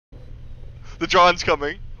The drone's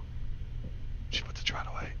coming. She put the drone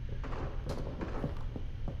away.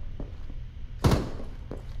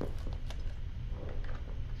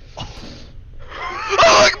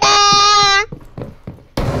 Oh,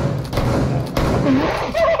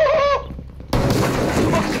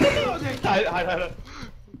 Hide.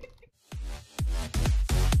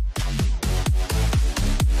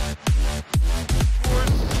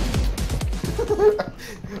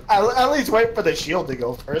 At least wait for the shield to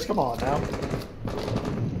go first. Come on now.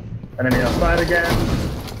 Enemy outside again.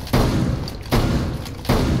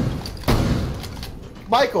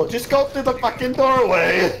 Michael, just go through the fucking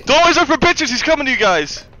doorway. Doorways are for bitches. He's coming to you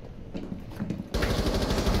guys.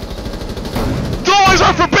 Doorways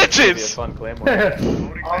are for bitches.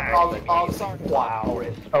 Wow.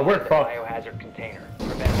 Oh, we're fucked. Biohazard container.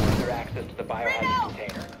 Prevent further access to the biohazard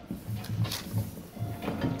container.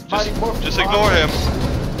 Just ignore him.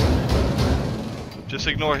 Just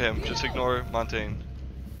ignore him. Just ignore Montaigne.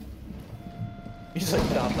 He's like,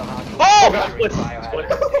 Stop the hostage. Oh!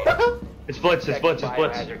 It's blitz.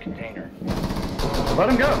 Biohazard container. Let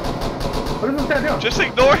him go. What is this guy doing? Just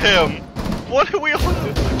ignore him. What are we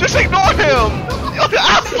on? Just ignore him.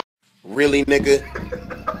 Really, nigga?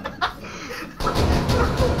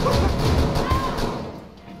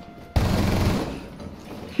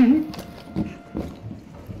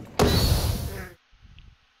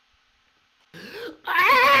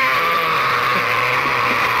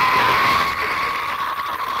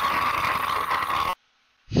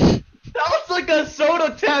 That was like a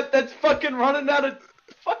soda tap that's fucking running out of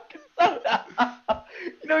fucking soda.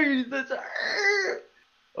 You know you're just.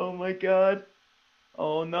 Oh my god.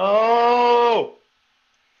 Oh no.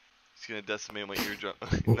 He's gonna decimate my eardrum.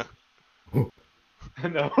 No.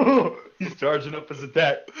 No. He's charging up his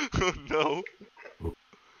attack. Oh no.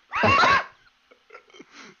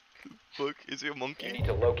 Look, is he a You monkey? need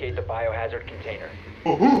to locate the biohazard container.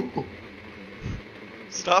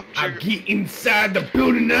 Stop I trigger. get inside the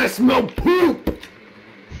building and I smell poop!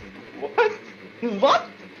 What? What?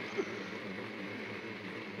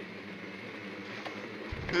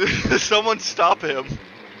 Someone stop him.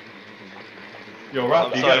 Yo,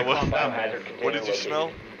 Rob, I'm you sorry, gotta calm down, man. Biohazard container What did you located.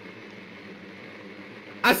 smell?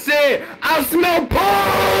 I said, I smell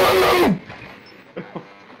poop!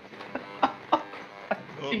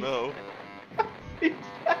 Oh no.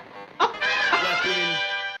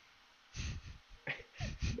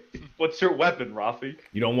 What's your weapon, Rafi?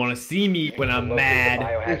 You don't want to see me when I'm Locate the mad.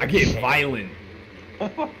 biohazard I get container. violent.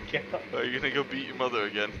 Oh my god. Are you gonna go beat your mother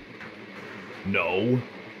again? No.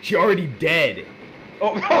 She already dead.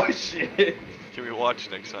 Oh shit. Can we watch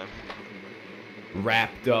next time?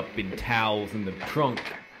 Wrapped up in towels in the trunk.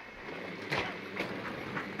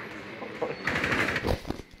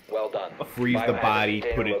 Well done. Freeze the Biohazard body,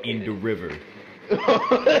 container put it located. in the river.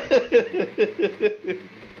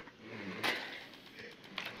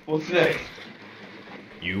 What's next?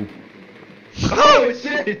 You. Oh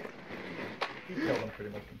shit! He killed him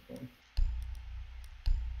pretty much instantly.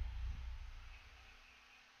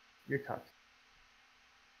 You're tough.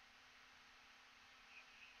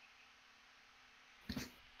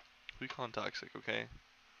 We call him toxic, okay?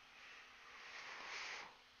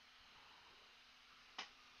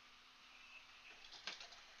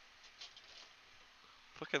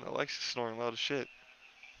 Fucking Alexa's snoring loud as shit.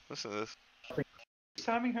 Listen to this.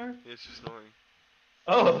 Timing her? Yeah, she's snoring.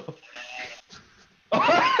 Oh.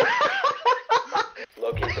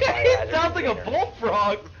 Locate the It biohazard sounds like a container.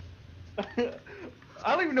 bullfrog.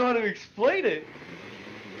 I don't even know how to explain it.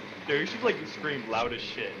 Dude, you should like scream loud as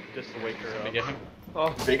shit just to wake her up. Get him.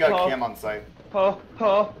 Oh, They got Cam on site.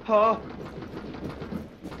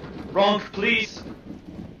 Wrong, please.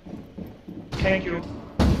 Thank you.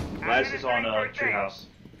 Laz is on treehouse.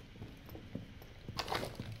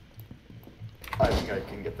 I think I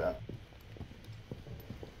can get that.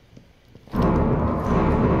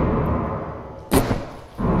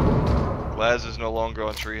 Laz is no longer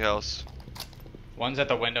on Treehouse. One's at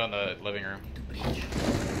the window in the living room.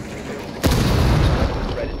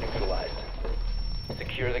 Threat is neutralized.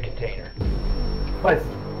 Secure the container. Nice.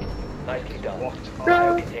 Nicely done.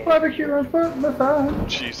 Go, barbecue on foot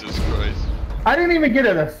massage. Jesus Christ. I didn't even get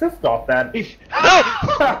an assist off that.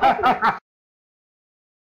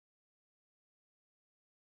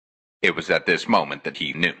 It was at this moment that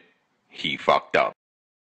he knew. He fucked up.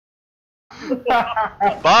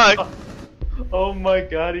 Bye! Oh my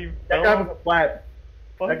god, he That guy was a flat.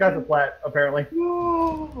 That guy's a flat, apparently.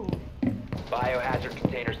 Biohazard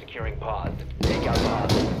container securing paused. Take out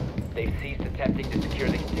paused. They've ceased attempting to secure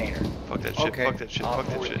the container. Fuck that shit, Okay. fuck that shit, Op fuck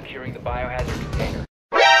that 4 shit. securing the biohazard container.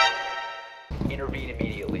 Intervene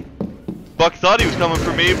immediately. Buck thought he was coming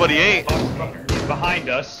for me, but he ain't. He's behind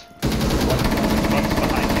us. Buck's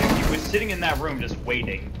behind you. He was sitting in that room just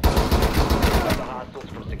waiting. Stop the hostiles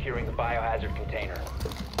from securing the biohazard container.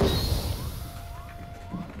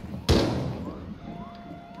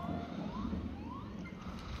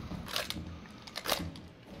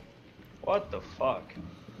 What the fuck?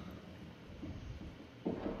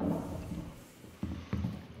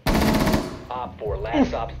 Op 4, last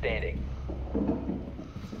stop standing.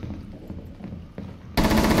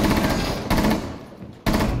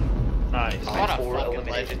 Nice. What a Op 4 fucking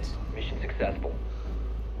eliminated. legend. Mission successful.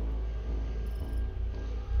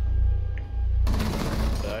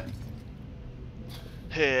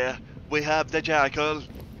 Here, we have the jackal.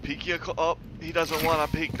 Peek your up. He doesn't want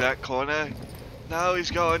to peek that corner. Now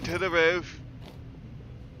he's going to the roof.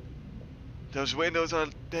 Those windows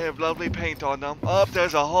they have lovely paint on them. Up,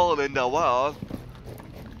 there's a hole in the wall.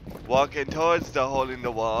 Walking towards the hole in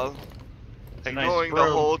the wall. Ignoring the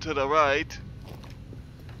hole to the right.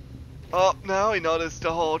 Oh, now he noticed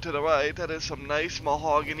the hole to the right. That is some nice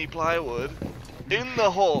mahogany plywood. In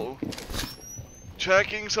the hole.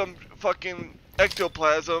 Tracking some fucking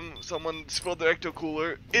ectoplasm. Someone spilled their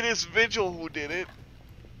ecto-cooler. It is Vigil who did it.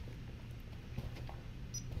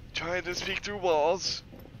 Trying to speak through walls.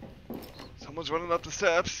 Someone's running up the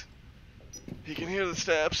steps. He can hear the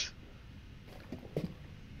steps.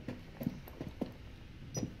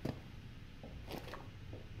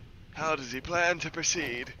 How does he plan to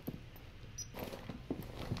proceed?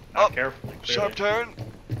 Oh, Carefully. sharp turn.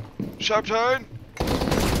 Sharp turn.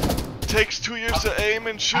 Takes 2 years to aim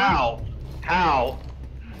and shoot. How? How?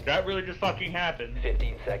 That really just fucking happened.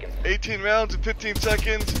 15 seconds. 18 rounds in 15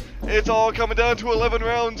 seconds. It's all coming down to 11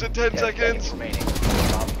 rounds in 10 seconds. Remaining.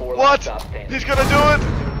 Op 4, What? last stop standing. He's gonna do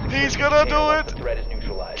it. He's gonna do The it. threat is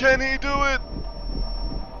neutralized. Can he do it?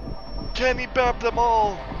 Can he bap them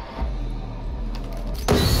all?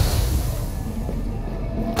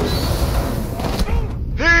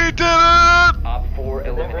 He did it! Op 4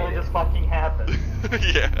 That really eliminated. just fucking happened.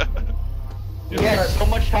 Yeah. He had so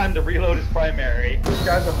much time to reload his primary. This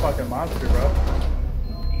guy's a fucking monster, bro.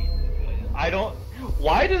 I don't.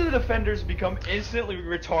 Why do the defenders become instantly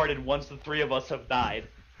retarded once the three of us have died?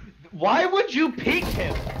 Why would you peek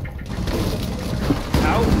him?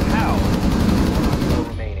 How? Four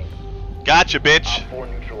remaining. Gotcha, bitch. Op 4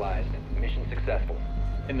 neutralized. Mission successful.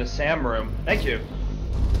 In the Sam room. Thank you.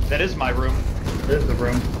 That is my room. This is the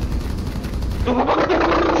room.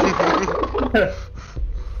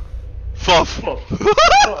 Fuff.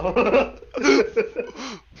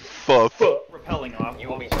 Fuff. Repelling off. You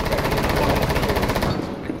will be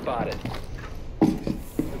detected. Spotted.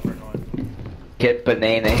 Get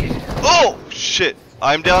banana. Oh shit!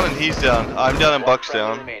 I'm down and he's down. I'm down and Buck's Friendly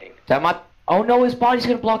down. remaining. That might. Oh no, his body's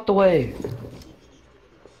gonna block the way.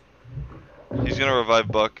 He's gonna revive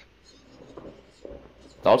Buck.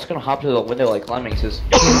 I was gonna hop to the window like Lemmings. Mission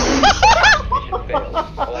failed.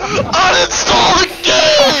 Uninstall the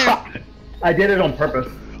game! I did it on purpose.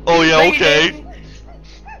 Oh yeah, okay.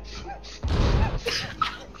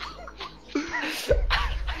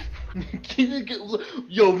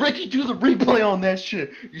 Yo, Ricky, do the replay on that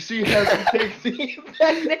shit. You see how he takes the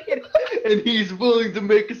and he's willing to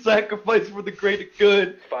make a sacrifice for the greater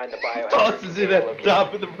good. Find the biohazard. Tosses it at the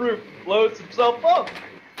top of the roof, blows himself up.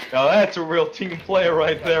 Now that's a real team player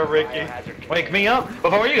right there, Ricky. Wake me up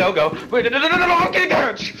before you go. Wait, no, I'm getting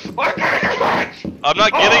hurt. I'm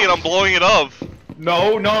not getting it, I'm blowing it up.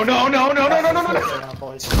 No. Yeah,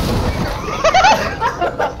 boys. Op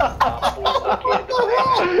 4 located the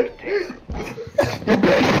biohazard container.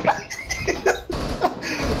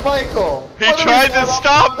 Michael! He what are tried we to doing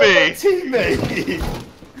stop with me. our Teammate!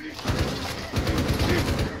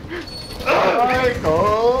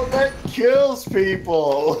 Michael, that kills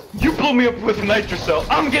people! You blew me up with a nitrocell.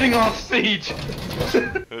 I'm getting off siege.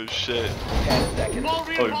 Oh shit. 10 seconds. I'll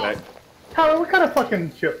be back. How? What kind of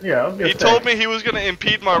fucking shit? Yeah, I was gonna He say. told me he was gonna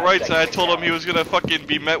impede my rights and I told him he was gonna fucking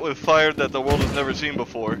be met with fire that the world has never seen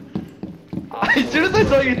before. As soon as I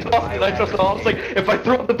saw you toss the nitrocell, I was like, if I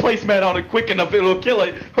throw the placemat on it quick enough, it'll kill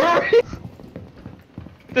it. Hurry!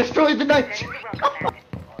 Destroy the nitro.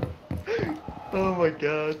 Oh my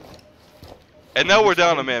god. And now we're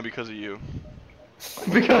down a man because of you.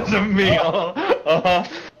 Because of me, I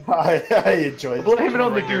enjoyed Blame it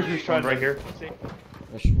on the dude who's trying right here.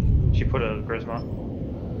 She put a charisma.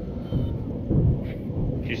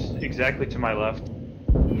 She's exactly to my left.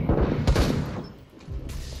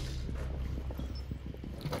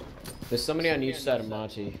 There's somebody on each side of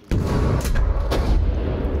Monty.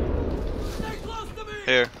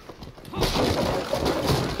 Here.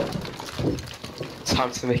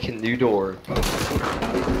 Time to make a new door.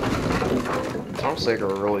 Sounds like a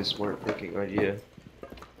really smart freaking idea.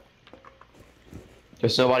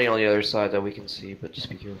 There's nobody on the other side that we can see, but just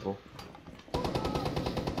be careful.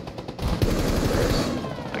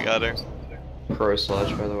 I got her. Pro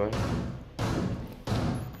Sludge, by the way.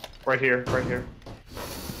 Right here, right here.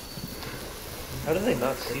 How do they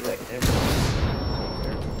not see that camera?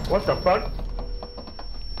 What the fuck?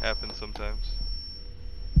 Happens sometimes.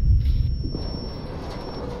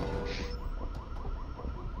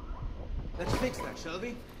 Let's fix that, shall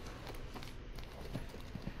we?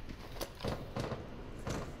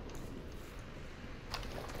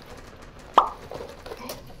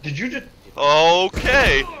 Did you just?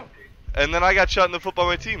 Okay. And then I got shot in the foot by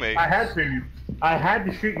my teammate. I had to. I had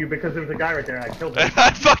to shoot you because there was a guy right there and I killed him. And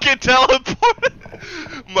I fucking teleported.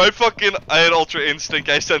 I had ultra instinct.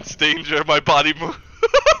 I sensed danger. My body moved.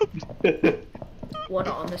 One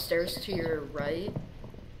on the stairs to your right.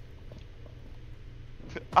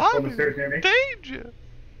 I'm On the stairs near me. in danger.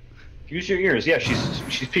 Use your ears. Yeah,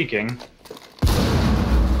 she's peeking.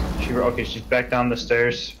 Okay, she's back down the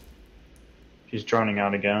stairs. She's droning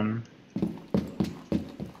out again.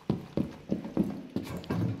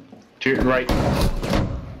 To your right.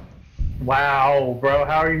 Wow, bro,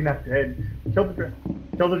 how are you not dead? Kill the drone.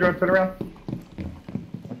 Kill the drone, turn around.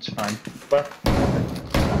 That's fine. Left.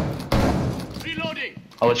 Reloading!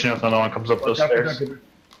 I'll let you know if another one comes up those Watch out for stairs. drone.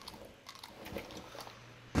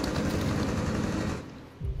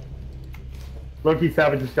 Loki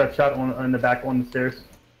Savage just got shot on the back on the stairs.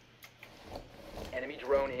 Enemy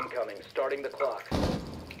drone incoming. Starting the clock.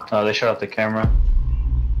 Oh, they shut out the camera.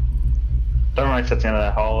 Thermite's at the end of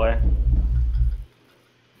that hallway.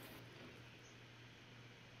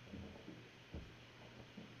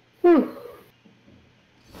 Whew.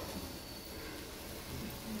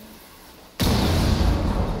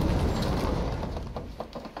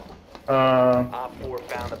 Op 4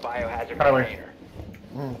 found the biohazard Tyler. container.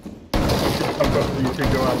 I'm supposed to, you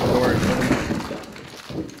should go out the door.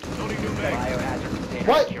 Biohazard container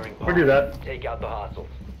What? securing We do pod. that. Take out the hostiles.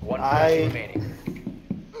 One I- person remaining.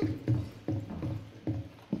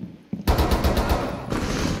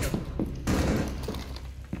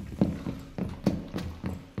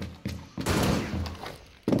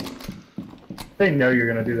 They know you're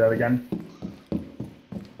gonna do that again.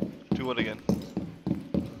 Do what again?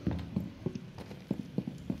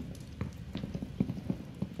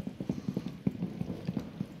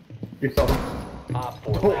 You saw them. Op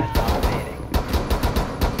 4 last stop remaining.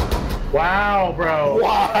 Wow, bro.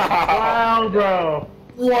 Wow, bro.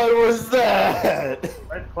 What was that?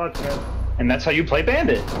 That's clutch, man. And that's how you play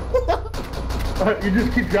Bandit. You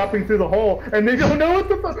just keep dropping through the hole, and they don't know what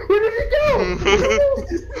the fuck. Where did he go?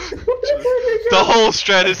 The whole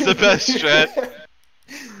strat is the best strat.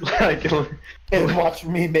 And watch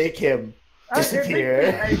me make him disappear.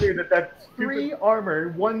 It makes me angry that 3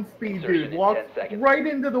 armor, 1 speed Insertion dude in walks 10 seconds. right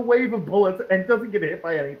into the wave of bullets and doesn't get hit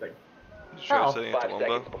by anything. Did you try How? saying 5 it to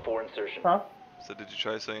seconds Wumbo? before insertion. Huh? So did you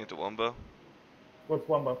try saying it to Wumbo? What's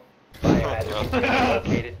Wumbo? Biohazard container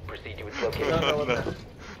located. Proceed to its location.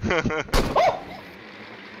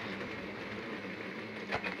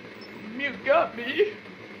 Mute got me.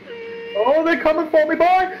 Oh, they're coming for me,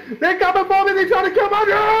 boy! They're coming for me! They're trying to kill my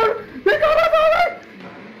drone! They're coming for me!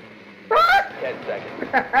 Ah! 10 seconds.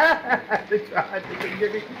 They tried to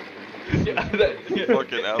get me.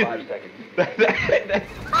 Fucking out. 5 seconds.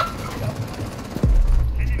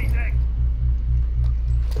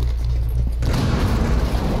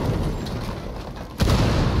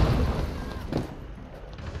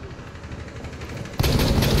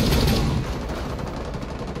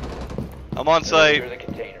 I'm on site. Secure the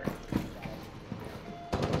container.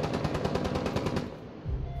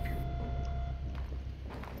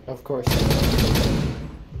 Of course.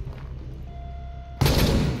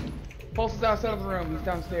 Pulse is outside of the room. He's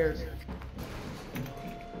downstairs.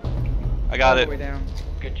 I got All it. the way down.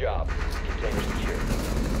 Good job. Container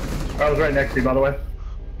secure. I was right next to you, by the way.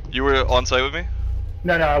 You were on site with me?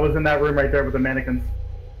 No, I was in that room right there with the mannequins.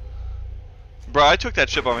 Bro, I took that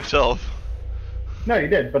shit by myself. No, you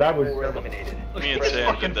did, but I was. We're eliminated. Me and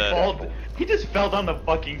Sam did that. He just fell down the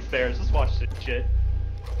fucking stairs. Let's watch this shit.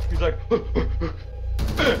 He's like,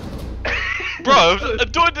 Bro, he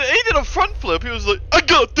did a front flip. He was like, I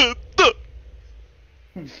got the.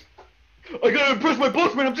 I gotta impress my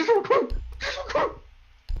boss, man. I'm just a recruit.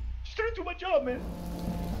 Just trying to do my job, man.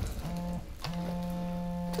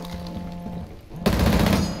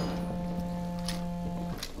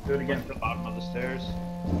 Do it again. At the bottom of the stairs.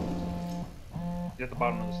 He's at the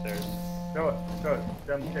bottom of the stairs. Show it.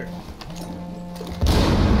 Down the stairs.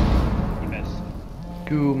 He missed.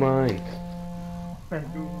 Goo mine.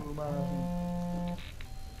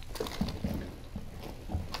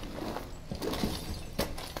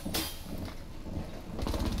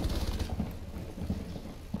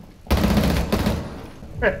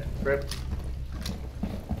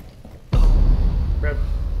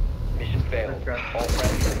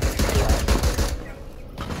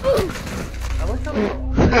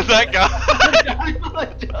 That guy.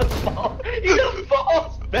 He just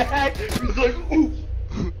falls back. He's like, oof.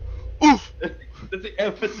 Oof. That's the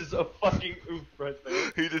emphasis of fucking oof right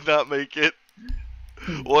there. He did not make it.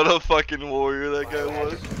 What a fucking warrior that guy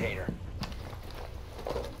was. Container.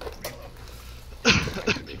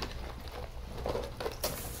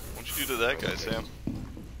 What'd you do to that guy, Sam?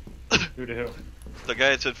 Who to who? The guy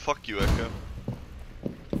that said "fuck you," Echo.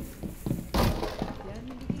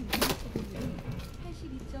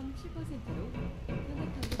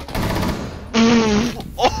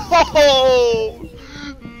 Oh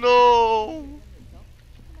no!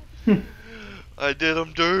 I did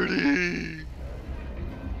him dirty.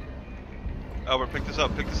 Albert, pick this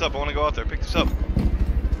up. Pick this up. I want to go out there. Pick this up.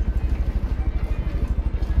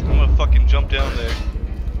 I'm gonna fucking jump down there.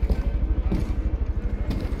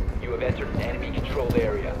 You have entered an enemy-controlled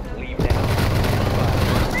area. Leave now.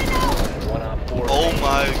 1 on 4. Oh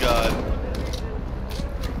my god.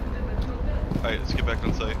 Alright, let's get back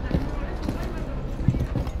on site.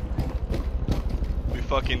 We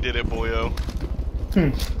fucking did it, boyo.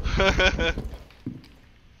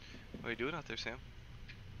 What are you doing out there, Sam?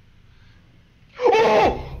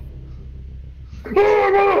 Oh!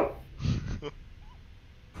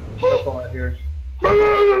 Oh, that's all I hear.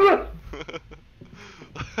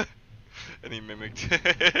 And he mimicked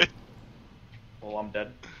it. Well, I'm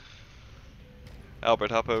dead.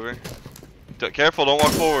 Albert, hop over. Careful, don't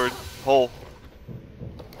walk forward. Hole.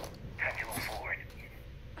 Time to move forward.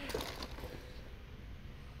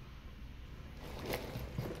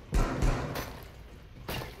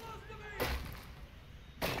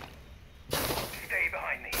 Stay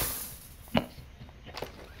behind me.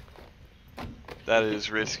 That is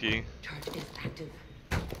risky.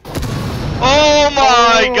 Oh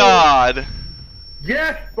my god!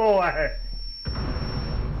 Yes, boy!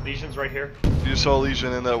 Legion's right here. You saw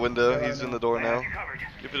Legion in that window. He's in the door now.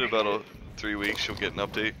 Give it about 3 weeks, you'll get an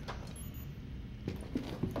update.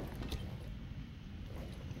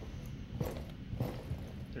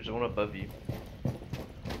 There's one above you.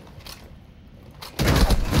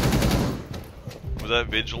 Was that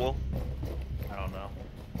Vigil? I don't know.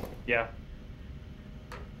 Yeah.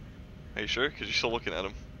 Are you sure? Because you're still looking at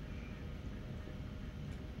him.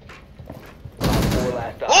 4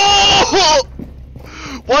 last op. Oh!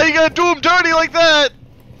 Why you gotta do him dirty like that?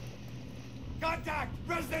 Contact!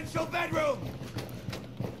 Residential bedroom!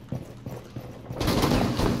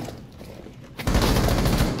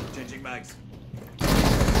 Changing mags.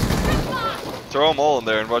 Throw them all in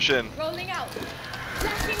there and rush in. Rolling out.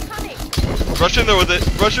 Flash incoming. Rush in there with it.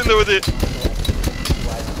 Rush in there with it.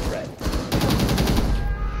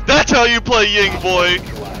 That's how you play Ying, boy.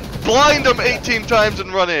 Blind them 18 times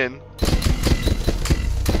and run in.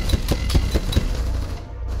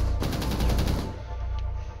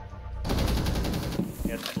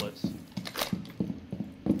 Yeah, it splits.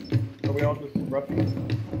 Are we all just roughing?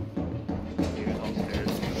 He was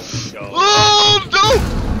downstairs. Go. Oh, no!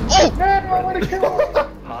 Oh! No, I want to kill him!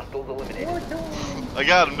 Hostiles eliminated. I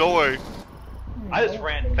got him, don't worry. I just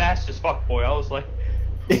ran fast as fuck, boy. I was like...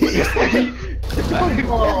 I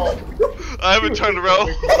haven't turned around.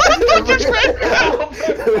 I just ran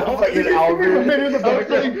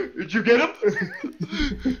Did you get him?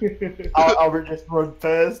 Albert just run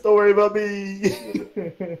fast. Don't worry about me.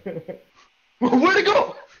 Where'd it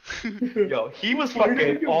go? Yo, he was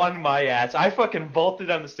fucking on my ass. I fucking vaulted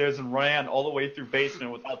down the stairs and ran all the way through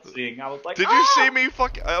basement without seeing. I was like, Did you see me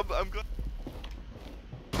fucking... I'm good.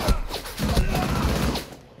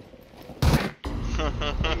 He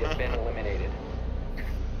has been eliminated.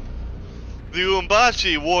 The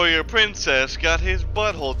Umbachi warrior princess got his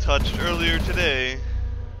butthole touched earlier today.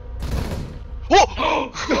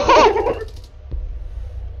 Whoa!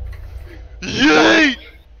 Yay!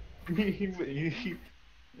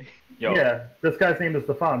 Yo, Yeah, this guy's name is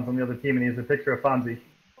Stefan from the other team, and he has a picture of Fonzie.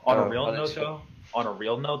 on a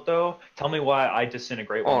real note though, tell me why I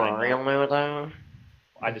disintegrate when I nut.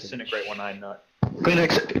 I disintegrate when I nut.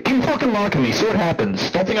 Phoenix, keep fucking locking me, see what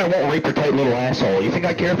happens. Don't think I won't rape your tight little asshole. You think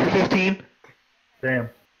I care for 15? Damn.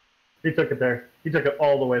 He took it there. He took it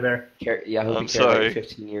all the way there. Yeah, he'll I'm be sorry.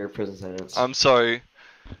 15-year prison sentence. I'm sorry.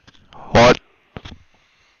 What?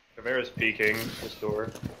 Rivera's peeking this door.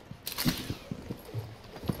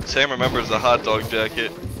 Sam remembers the hot dog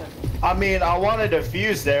jacket. I mean, I wanted a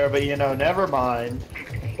fuse there, but you know, never mind.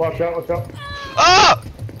 Watch out, watch out. Ah!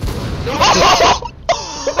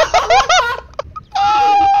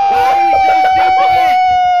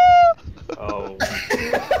 Oh.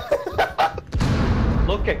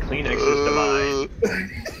 Look at Kleenex's demise.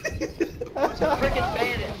 It's a freaking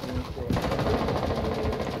bandit.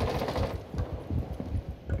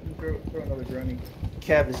 Throw another drone.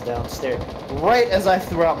 Kev is downstairs. Right as I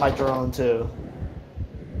threw out my drone, too.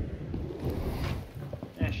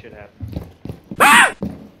 That shit happens.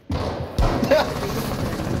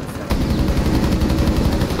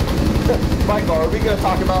 Michael, are we gonna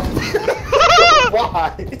talk about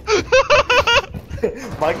why?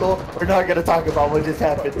 Michael, we're not gonna talk about what just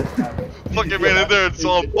happened. Fucking ran in there and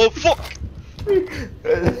saw him. Oh fuck!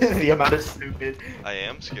 The amount of stupid. I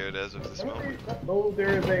am scared as of this moment. Oh,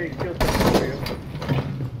 there is a kill system for you.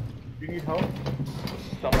 Do you need help?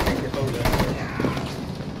 Someone can get those in.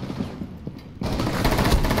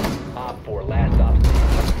 Op 4, last op.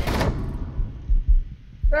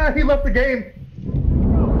 Ah, he left the game.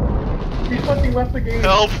 He fucking left the game.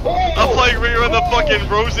 Help! I'm playing Rear on the fucking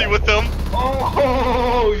Rosie with them.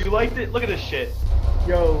 Oh, you liked it? Look at this shit.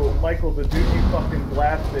 Yo, Michael, the dude you fucking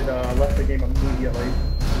blasted left the game immediately.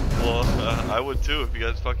 Well, I would too if you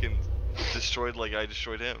guys fucking destroyed like I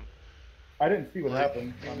destroyed him. I didn't see what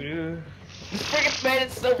happened. This freaking man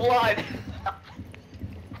is so blind.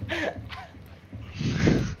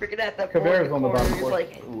 Freaking at that point in the on the corner, bottom he's floor.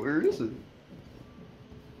 like, where is it?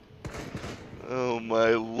 Oh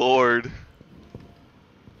my lord.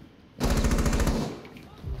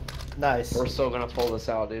 Nice. We're still gonna pull this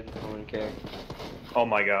out, dude. I don't care. Oh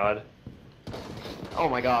my god. Oh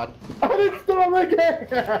my god. I didn't stop the game!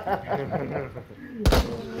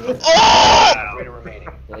 Oh! Operator remaining.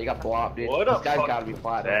 Yeah, you got blocked, dude. What This a guy's fucking gotta be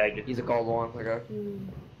flat. bag. He's a cold one. Okay.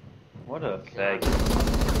 What a fag.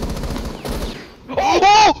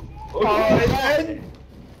 Oh!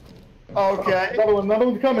 Okay. Another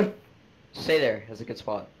one's coming. Stay there. That's a good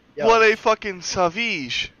spot. Yo. What a fucking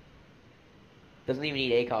savage. Doesn't even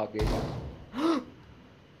need ACOG, dude.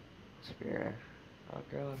 Spear. Oh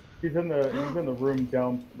god. He's in the room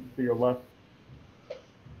down to your left.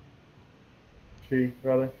 She,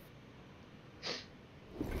 rather.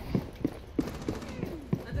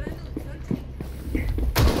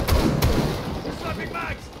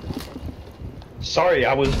 Sorry,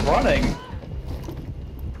 I was running.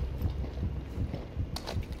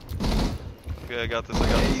 Okay, I got this, I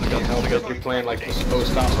got this, I got this, I got this. Playing like this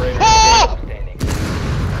post operator. Oh! Outstanding.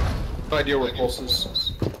 No idea where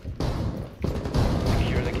pulses.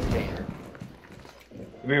 Secure the container.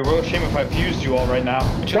 It'd be a real shame if I fused you all right now.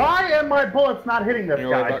 Why am my bullets not hitting this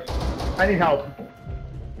You're guy? right back. I need help.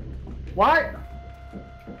 Why?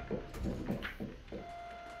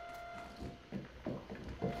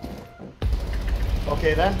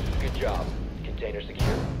 Okay then. Good job. Container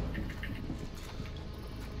secure.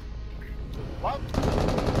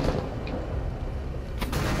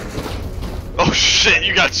 Oh shit,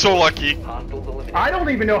 you got so lucky. Hostiles eliminated. I don't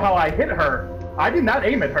even know how I hit her. I did not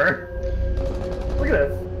aim at her. Look at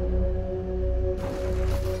this.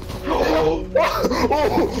 Oh,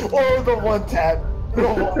 the one tap. The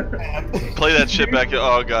one tap. Play that shit back.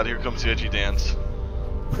 Oh god, here comes the edgy dance.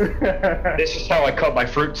 This is how I cut my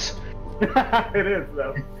fruits. It is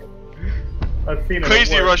though. I've seen it.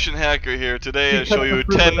 Crazy at work. Russian hacker here. Today I He show cuts you the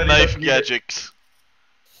fruit 10 and then he knife doesn't eat it. gadgets.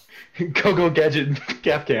 Go gadget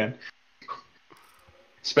Capcan.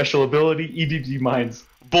 Special ability EDD mines.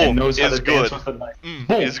 Boom, And knows how is to dance good. with the knife.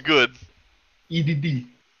 Boom. Is good. EDD.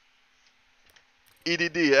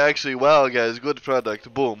 EDD, actually, wow guys, good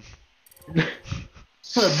product. Boom. Boom,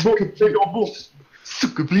 big ol'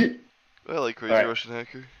 boom. I like Crazy Alright. Russian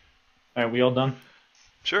hacker. Alright, we all done?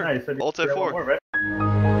 Sure. Nice. Alt F4.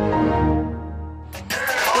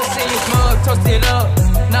 Toast it up.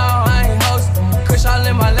 No, I ain't host. Kush all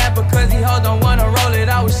in my lap because he hold on wanna roll.